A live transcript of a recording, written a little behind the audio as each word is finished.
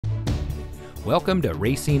Welcome to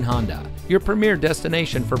Racine Honda, your premier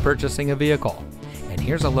destination for purchasing a vehicle. And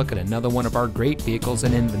here's a look at another one of our great vehicles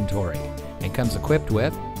in inventory, and comes equipped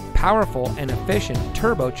with powerful and efficient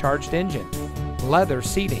turbocharged engine, leather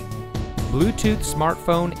seating, Bluetooth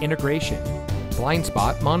smartphone integration, blind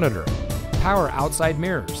spot monitor, power outside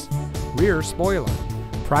mirrors, rear spoiler,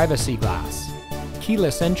 privacy glass,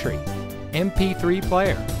 keyless entry, MP3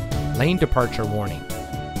 player, lane departure warning.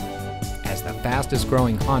 As the fastest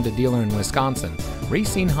growing Honda dealer in Wisconsin,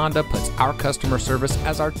 Racine Honda puts our customer service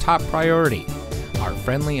as our top priority. Our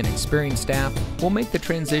friendly and experienced staff will make the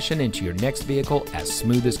transition into your next vehicle as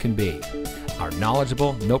smooth as can be. Our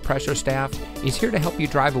knowledgeable, no-pressure staff is here to help you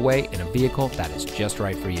drive away in a vehicle that is just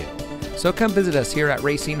right for you. So come visit us here at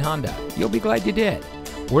Racine Honda. You'll be glad you did.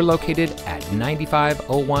 We're located at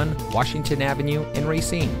 9501 Washington Avenue in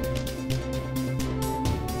Racine.